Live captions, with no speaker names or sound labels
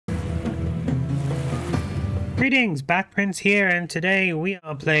Greetings, Batprince here, and today we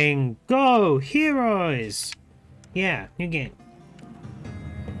are playing Go Heroes! Yeah, new game.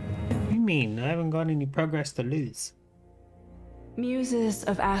 What do you mean? I haven't got any progress to lose. Muses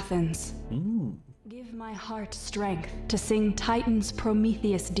of Athens, give my heart strength to sing Titan's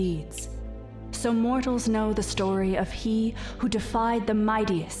Prometheus deeds, so mortals know the story of he who defied the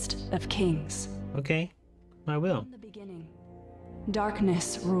mightiest of kings. Okay, I will. In the beginning,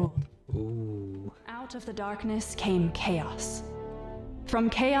 darkness ruled. Ooh. Out of the darkness came chaos. From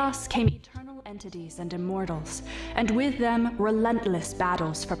chaos came eternal entities and immortals, and with them relentless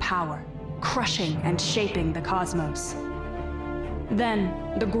battles for power, crushing and shaping the cosmos.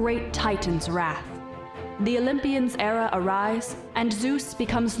 Then, the great Titan's wrath. The Olympians' era arise, and Zeus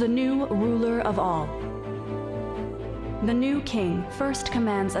becomes the new ruler of all. The new king first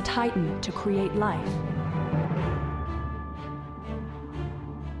commands a Titan to create life.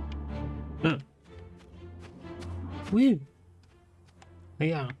 Huh. Woo.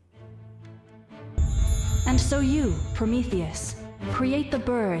 Yeah. And so you, Prometheus, create the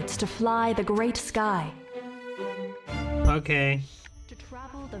birds to fly the great sky. Okay. To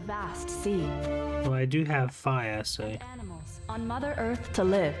travel the vast sea. Well, I do have fire, so... And animals on Mother Earth to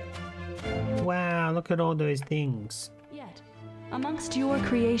live. Wow, look at all those things. Yet, amongst your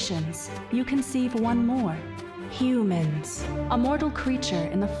creations, you conceive one more. Humans. A mortal creature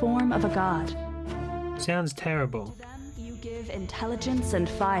in the form of a god. Sounds terrible. To them, you give intelligence and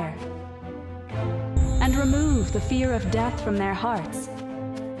fire. And remove the fear of death from their hearts.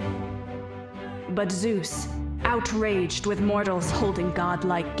 But Zeus, outraged with mortals holding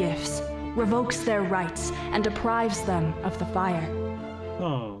godlike gifts, revokes their rights and deprives them of the fire.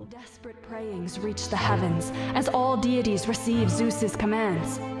 Oh. Desperate prayings reach the heavens as all deities receive Zeus's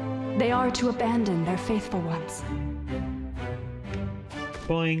commands. They are to abandon their faithful ones.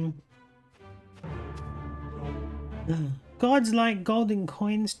 Boing. Gods like golden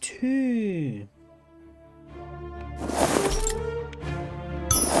coins too.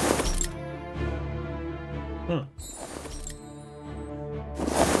 Huh.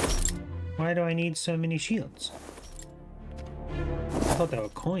 Why do I need so many shields? I thought they were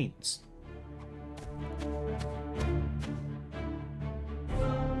coins.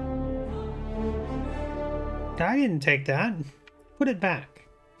 I didn't take that. Put it back.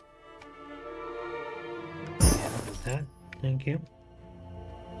 Yeah, that. Thank you.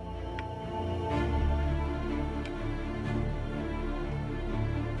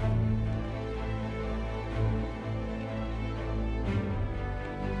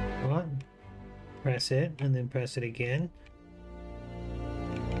 What? Press it and then press it again.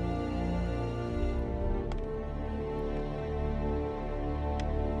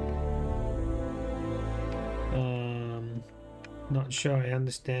 Not sure I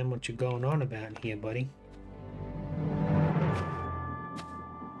understand what you're going on about here, buddy.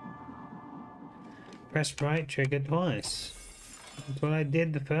 Press right trigger twice. That's what I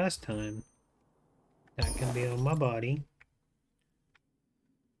did the first time. That can be on my body.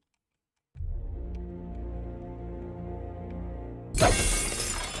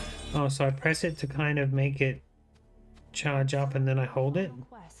 Oh, so I press it to kind of make it charge up and then I hold it?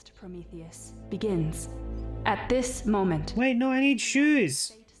 Quest, Prometheus, begins. At this moment. Wait, no, I need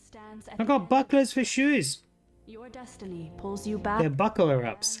shoes. I got bucklers for shoes. Your destiny pulls you back. They're buckler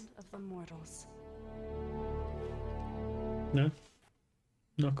ups. Of the mortals. No,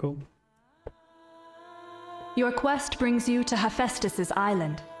 not cool. Your quest brings you to Hephaestus's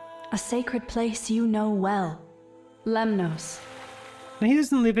island, a sacred place you know well, Lemnos. No, he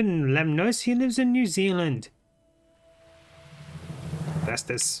doesn't live in Lemnos. He lives in New Zealand.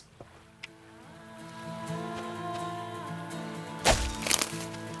 Hephaestus.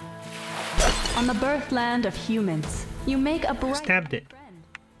 On the birthland of humans, you make a bright Stabbed it. friend.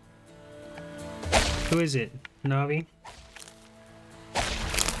 Who is it? Navi?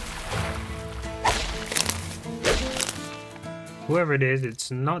 Whoever it is,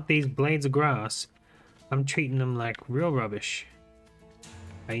 it's not these blades of grass. I'm treating them like real rubbish.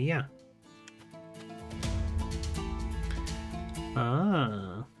 Yeah.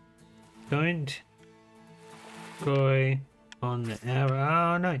 Ah. Don't go on the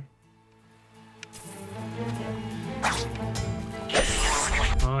arrow. Oh, no.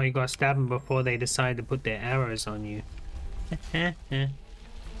 Oh, you gotta stab them before they decide to put their arrows on you.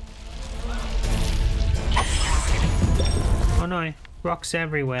 Oh no, rocks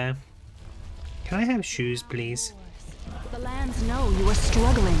everywhere. Can I have shoes, please? The lands know you are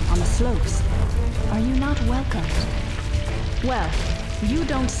struggling on the slopes. Are you not welcomed? Well, you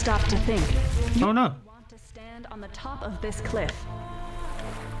don't stop to think. You Oh no. want to stand on the top of this cliff.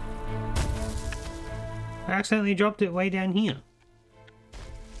 I accidentally dropped it way down here.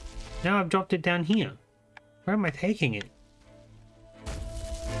 Now I've dropped it down here. Where am I taking it?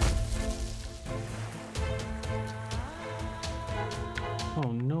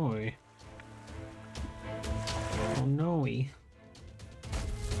 Oh no. Oh no.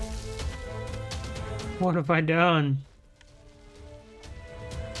 What have I done?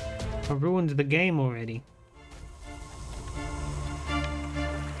 I ruined the game already.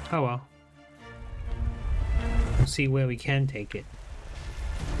 Oh well. We'll see where we can take it.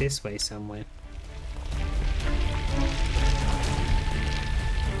 This way somewhere.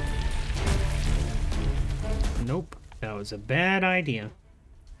 Nope, that was a bad idea.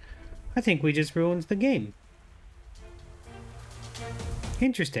 I think we just ruined the game.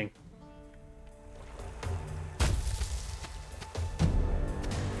 Interesting.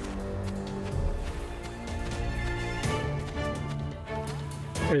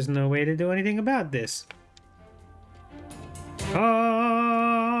 There's no way to do anything about this.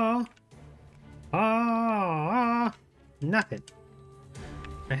 Nothing.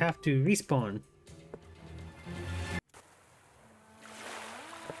 I have to respawn.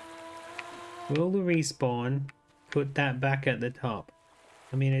 Will the respawn put that back at the top?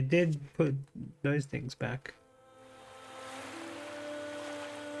 I mean, it did put those things back.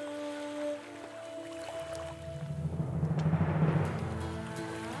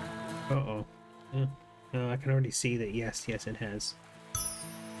 Uh-oh. No, I can already see that yes, it has.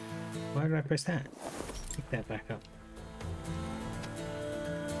 Why did I press that? Pick that back up.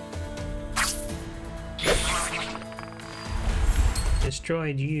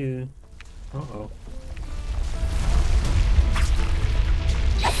 Destroyed you. Uh-oh.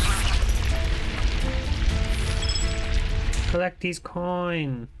 Collect these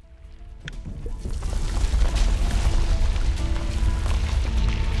coins.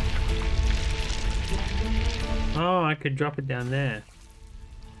 Oh, I could drop it down there.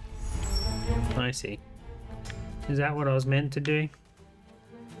 I see. Is that what I was meant to do?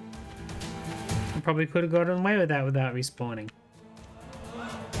 I probably could have gotten away with that without respawning.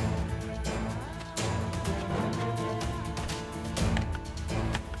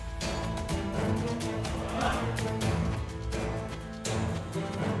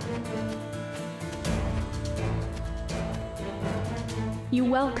 You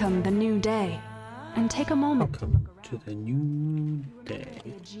welcome the new day, and take a moment Welcome to the new day.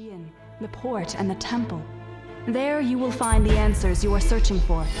 The Aegean, the port, and the temple. There you will find the answers you are searching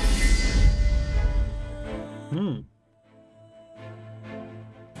for.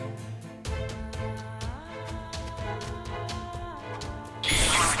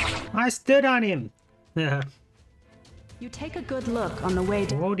 I stood on him! You take a good look on the way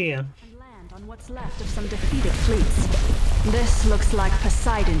to Oh dear. and land on what's left of some defeated fleets. This looks like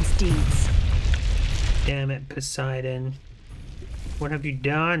Poseidon's deeds. Damn it, Poseidon. What have you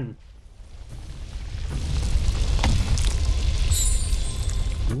done?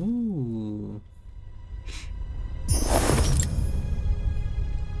 Ooh.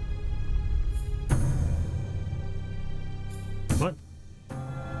 What?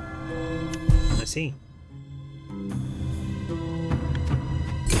 I see.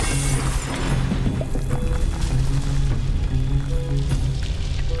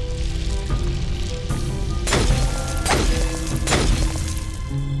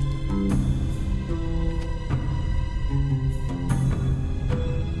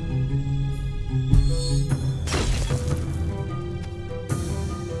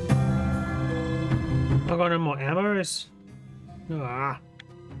 I got no more arrows. Ah.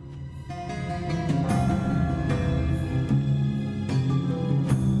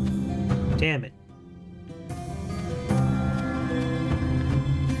 Damn it.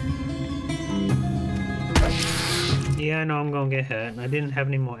 Yeah, I know I'm gonna get hurt. I didn't have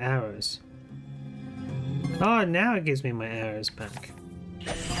any more arrows. Oh, now it gives me my arrows back.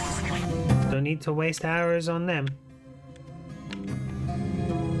 Don't need to waste arrows on them.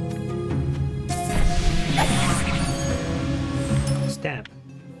 Stab.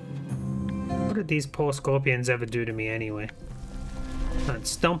 What did these poor scorpions ever do to me anyway? I'm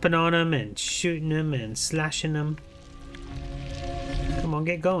stomping on them and shooting them and slashing them. Come on,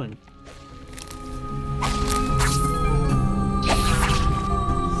 get going.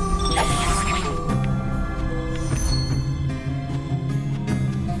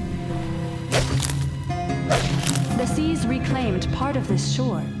 The seas reclaimed part of this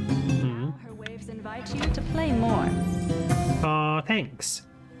shore. Mm-hmm. Her waves invite you to play more. Aw, thanks.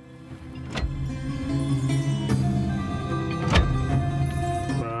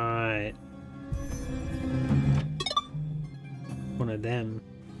 Right. One of them.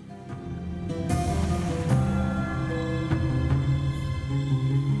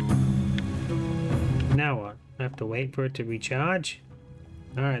 Now what? I have to wait for it to recharge?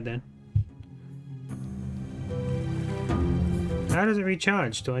 Alright then. How does it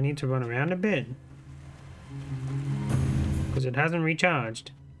recharge? Do I need to run around a bit? Because it hasn't recharged.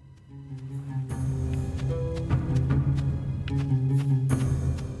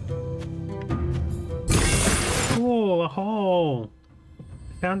 Oh, a hole!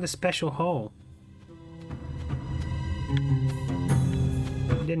 I found a special hole.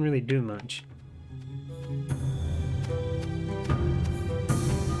 It didn't really do much.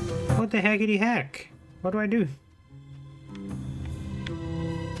 What the heckity heck? What do I do?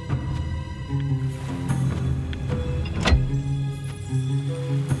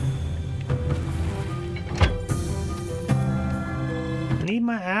 I need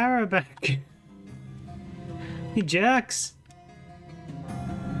my arrow back. You jerks.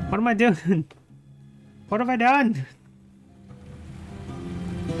 What am I doing? What have I done?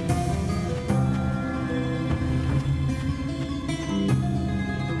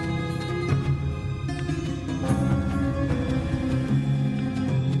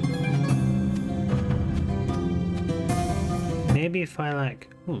 Maybe if I like...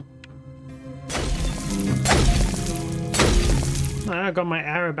 I got my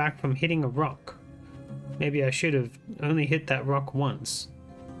arrow back from hitting a rock. Maybe I should have only hit that rock once.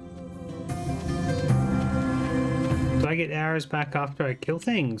 Do I get arrows back after I kill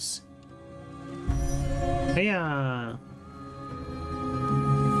things? Hiya!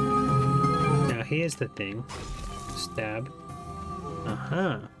 Now here's the thing. Stab.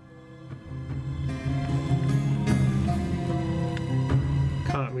 Uh-huh.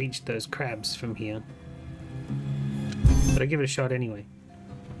 Can't reach those crabs from here. But I give it a shot anyway.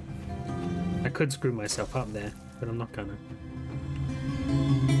 I could screw myself up there, but I'm not gonna.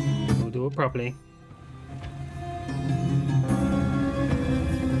 We'll do it properly.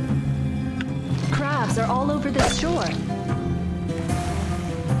 Crabs are all over this shore.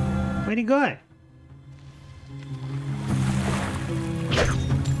 Where'd he go?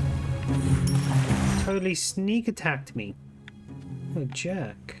 Totally sneak attacked me. What a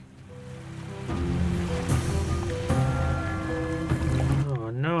jerk. Oh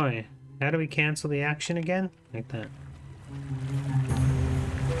no. How do we cancel the action again? Like that.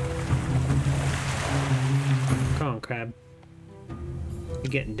 Come on, crab.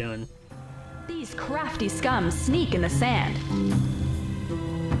 You're getting done. These crafty scum sneak in the sand.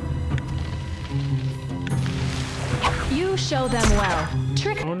 You show them well.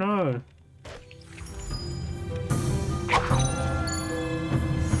 Trick. Oh no.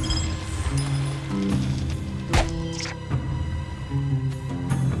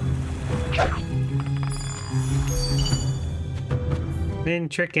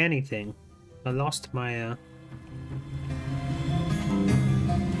 Didn't trick anything. I lost my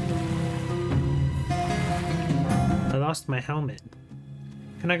I lost my helmet.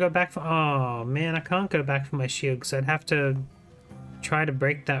 Can I go back for... Oh man, I can't go back for my shield because I'd have to try to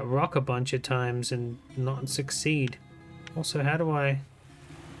break that rock a bunch of times and not succeed. Also, how do I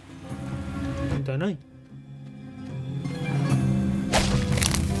don't know.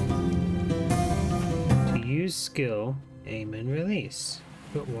 To use skill, aim and release.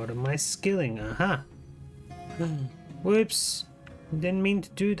 But what am I skilling? Aha! Whoops! Didn't mean to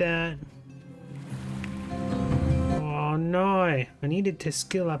do that. Oh no! I needed to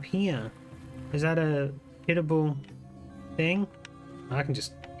skill up here. Is that a hittable thing? I can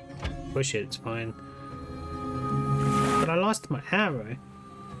just push it, it's fine. But I lost my arrow.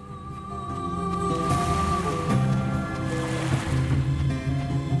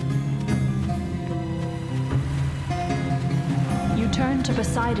 You turn to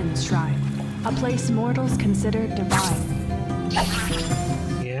Poseidon's shrine, a place mortals consider divine.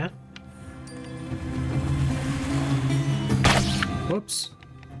 Yeah. Whoops.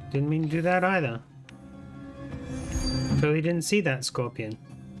 Didn't mean to do that either. Totally didn't see that scorpion.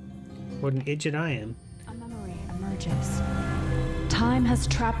 What an idiot I am. A memory emerges. Time has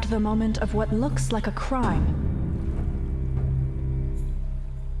trapped the moment of what looks like a crime.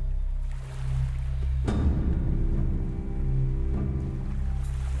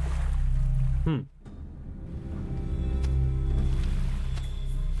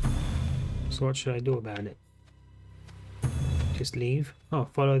 So what should I do about it? Just leave? Oh,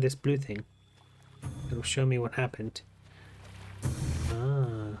 follow this blue thing. It'll show me what happened.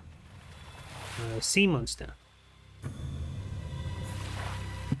 Ah. A sea monster.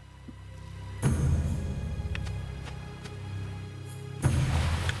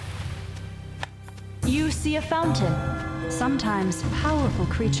 You see a fountain. Sometimes powerful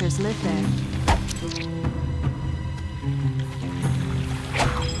creatures live there.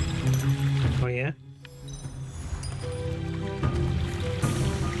 Oh yeah?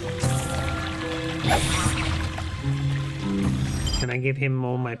 I give him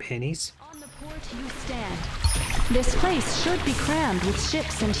all my pennies? On the port you stand. This place should be crammed with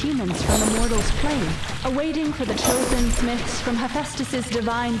ships and humans from the mortal's plane, awaiting for the chosen smiths from Hephaestus's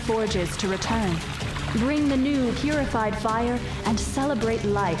divine forges to return. Bring the new purified fire and celebrate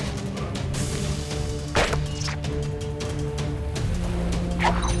life.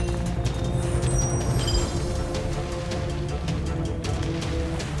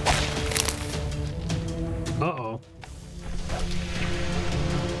 Uh-oh.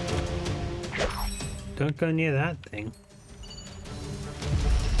 Don't go near that thing.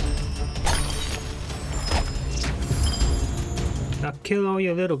 Now kill all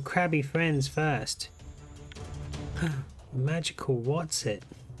your little crabby friends first. Magical what's it?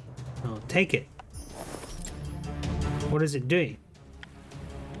 Oh, take it. What does it do?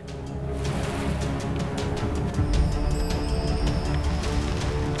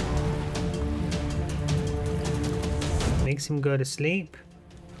 Makes him go to sleep.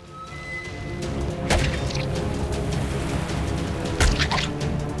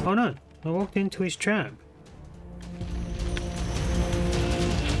 Oh no, I walked into his trap.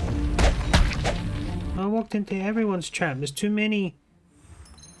 I walked into everyone's trap. There's too many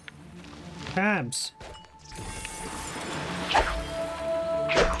crabs.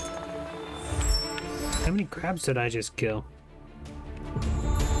 How many crabs did I just kill?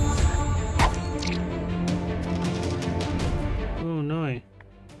 Oh no.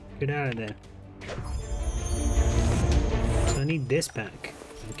 Get out of there. So I need this back.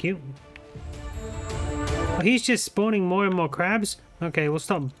 Thank you. Oh, he's just spawning more and more crabs? Okay, we'll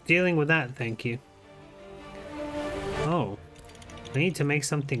stop dealing with that, thank you. Oh, I need to make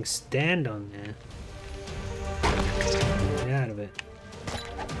something stand on there. Get out of it.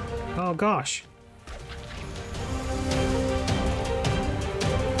 Oh gosh.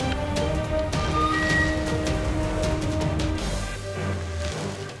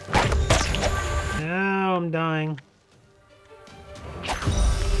 Now I'm dying.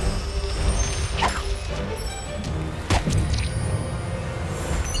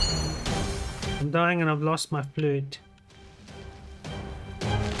 I'm dying and I've lost my flute.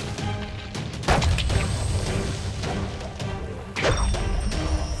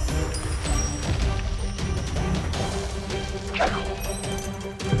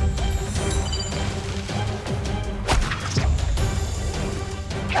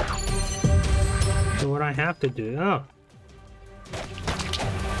 So what I have to do? Oh.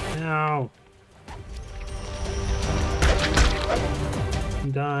 No.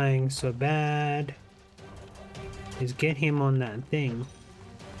 I'm dying so bad. Is get him on that thing.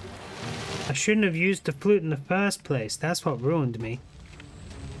 I shouldn't have used the flute in the first place. That's what ruined me.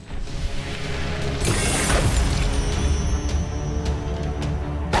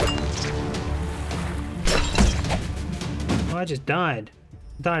 Oh, I just died.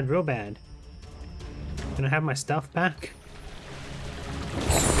 Died real bad. Can I have my stuff back?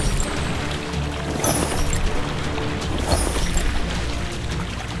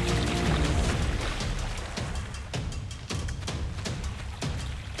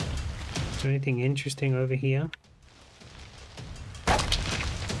 Is there anything interesting over here?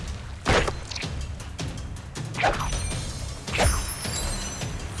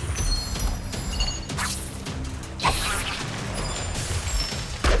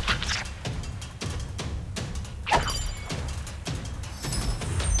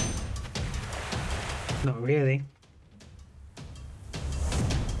 Not really.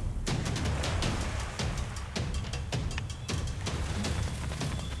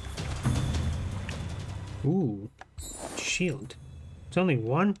 Ooh, shield. It's only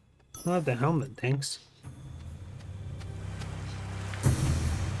one? I'll have the helmet, thanks.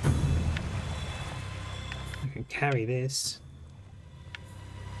 I can carry this.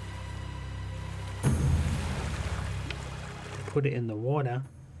 Put it in the water.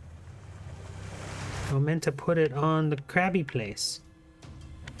 I meant to put it on the crabby place.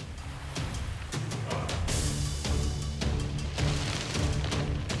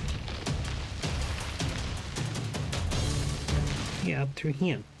 Yeah, up through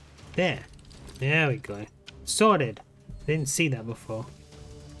here. There. There we go. Sorted. Didn't see that before.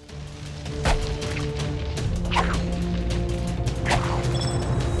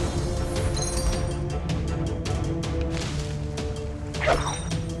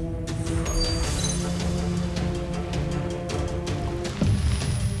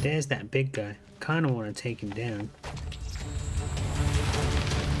 There's that big guy. Kinda want to take him down.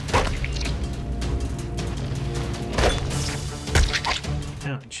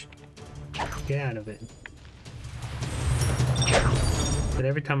 Ouch. Get out of it. But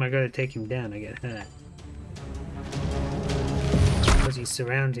every time I go to take him down, I get hurt. he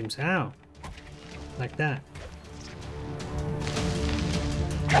surrounds himself. Ow. Like that.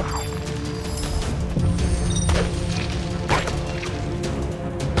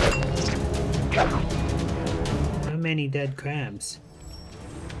 How many dead crabs?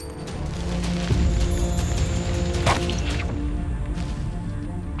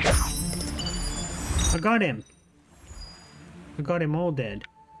 I got him! I got him all dead.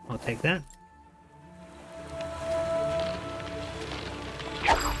 I'll take that.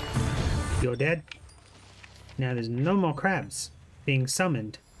 You're dead. Now there's no more crabs being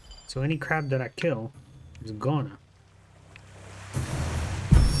summoned. So any crab that I kill is gone.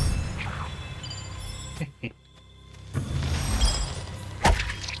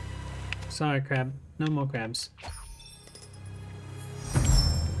 Sorry, crab. No more crabs.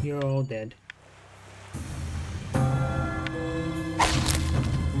 You're all dead.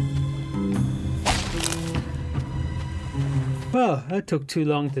 Well, that took too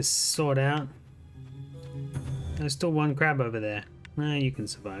long to sort out. There's still one crab over there. You can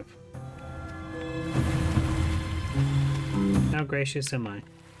survive. How gracious am I?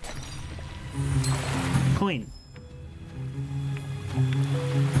 Coin.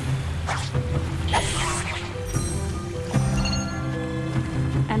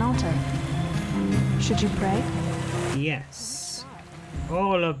 An altar. Should you pray? Yes.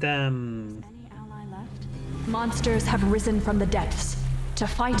 All of them. Any ally left? Monsters have risen from the depths to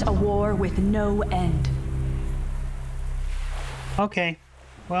fight a war with no end. Okay.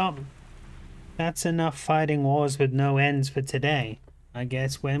 Well, that's enough fighting wars with no ends for today. I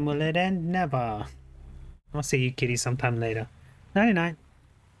guess when will it end? Never. I'll see you kitty sometime later. Nighty night.